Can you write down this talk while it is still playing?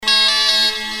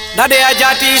ॾाॾा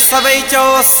जाटी सभई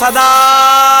चओ सदा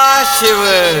शिव,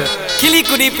 खिली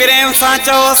कुड़ी प्रेम सां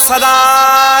चओ सदा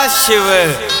शिव।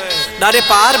 ॾाॾे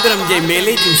पारब्रह्म जे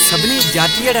मेले जूं सभिनी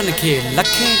जाटीअड़नि खे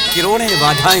लखें किरोड़े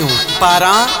वाधायूं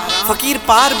पारां फ़कीर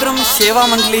पारब्रह्म शेवा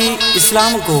मंडली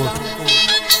इस्लाम कोट।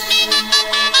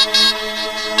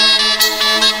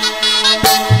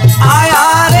 आया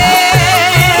रे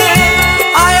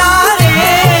आया रे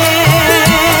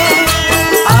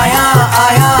आया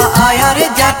आया आया रे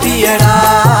जाटीअड़ा,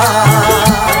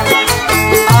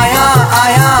 आया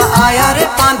आया आया रे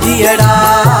पांधियड़ा।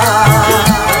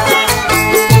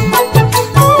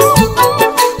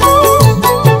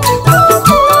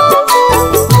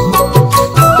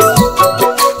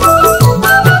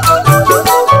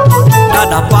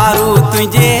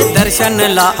 दर्शन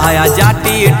ला आया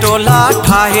जाटी टोला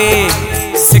ठाहे,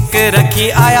 सिक रखी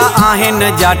आया आहिन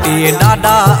जाटी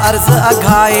ॾाॾा अर्ज़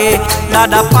अघाए।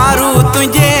 ॾाॾा पारू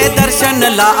तुझे दर्शन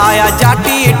ला आया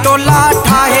जाटी टोला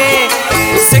ठाहे,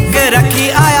 सिक रखी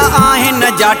आया आहिन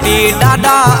जाटी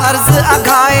ॾाॾा अर्ज़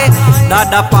अघाए।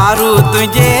 ॾाॾा पारू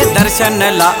तुझे दर्शन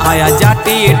ला आया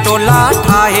जाटी टोला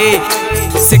ठाहे,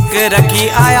 सिक रखी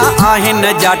आया आहिन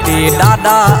जाटी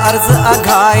ॾाॾा अर्ज़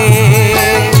अघाए।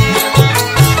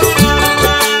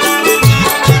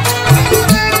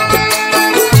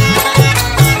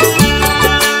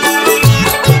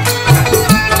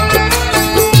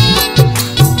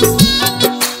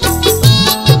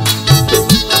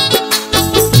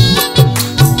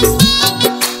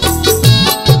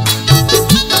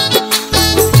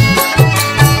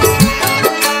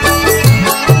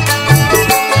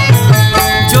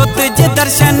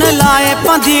 दर्शन लाए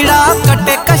पंधीड़ा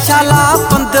कटे कशाला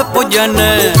पंध पुजन,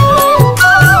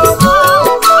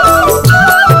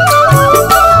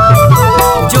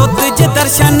 जोत जे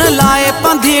दर्शन लाए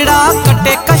पंधीड़ा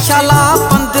कटे कशाला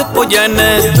पंध पुजन।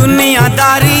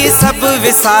 दुनियादारी सब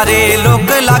विसारे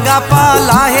लोक लगा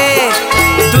पालाहे,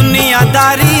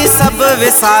 दुनियादारी सब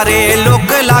विसारे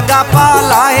लोक लगा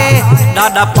पालाहे।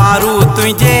 ॾाॾा पारू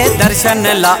तुझे दर्शन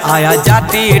ला आया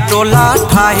जाटी टोला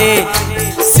ठाहे,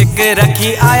 सिक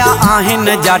रखी आया आहिन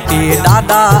जाटी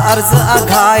ॾाॾा अर्ज़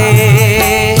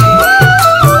अघाए।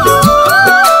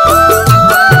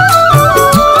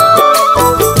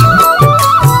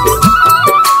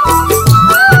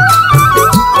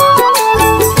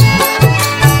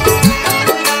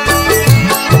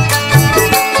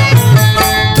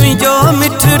 तुझो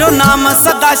मिठड़ो नाम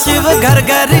सदा शिव घर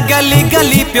घर गली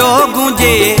गली पियो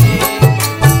गूंजे।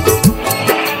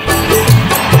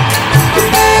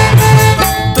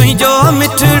 जो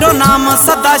मिठड़ो नाम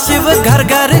सदा शिव घर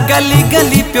घर गली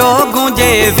गली पियो गूंजे।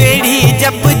 वेड़ी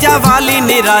जप जवाली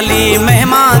निराली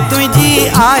महिमा तुझी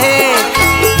आहे,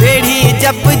 वेड़ी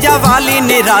जप जवाली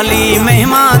निराली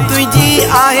महिमा तुझी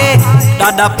आहे।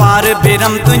 ॾाॾा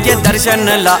पारबिरहम तुझे दर्शन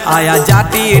ला आया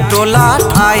जाटी टोला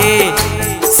ठाहे,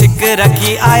 सिक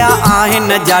रखी आया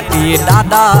आहिन जाटी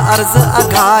ॾाॾा अर्ज़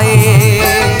अघाए।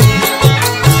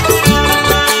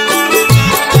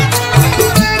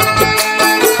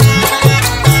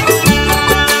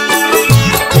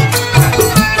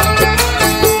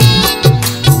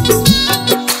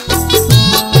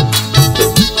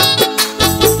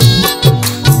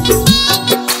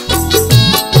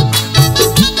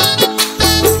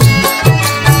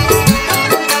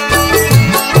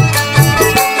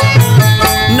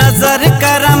 नजर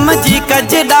करम जी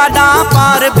कज ॾाॾा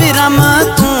पारब्रह्म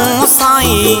तूं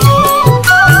साईं,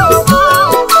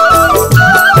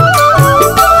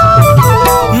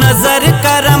 नजर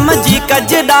करम जी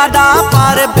कज ॾाॾा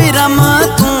पारब्रह्म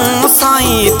तूं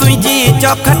साईं। तुझी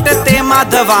चौखट ते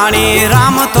माधवाणी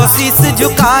राम तो शीस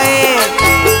झुकाए,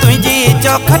 तुझी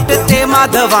चौखट ते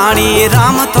माधवाणी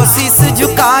राम तो शीस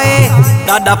झुकाए।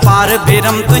 ॾाॾा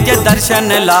पारब्रह्म तुझे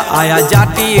दर्शन ला आया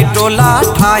जाटी टोला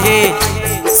ठाहे,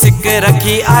 सिक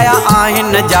रखी आया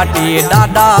आहिन जाटी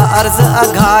ॾाॾा अर्ज़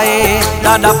अघाए।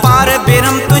 ॾाॾा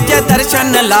पारब्रह्म तुझे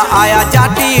दर्शन ला आया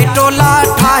जाटी टोला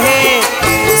ठाहे,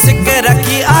 सिक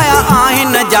रखी आया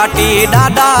आहिन जाटी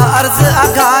ॾाॾा अर्ज़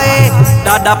अघाए।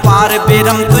 ॾाॾा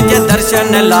पारब्रह्म तुझे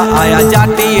दर्शन ला आया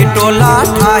जाटी टोला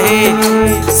ठाहे,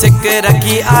 सिक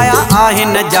रखी आया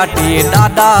आहिन जाटी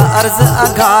ॾाॾा अर्ज़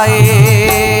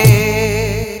अघाए।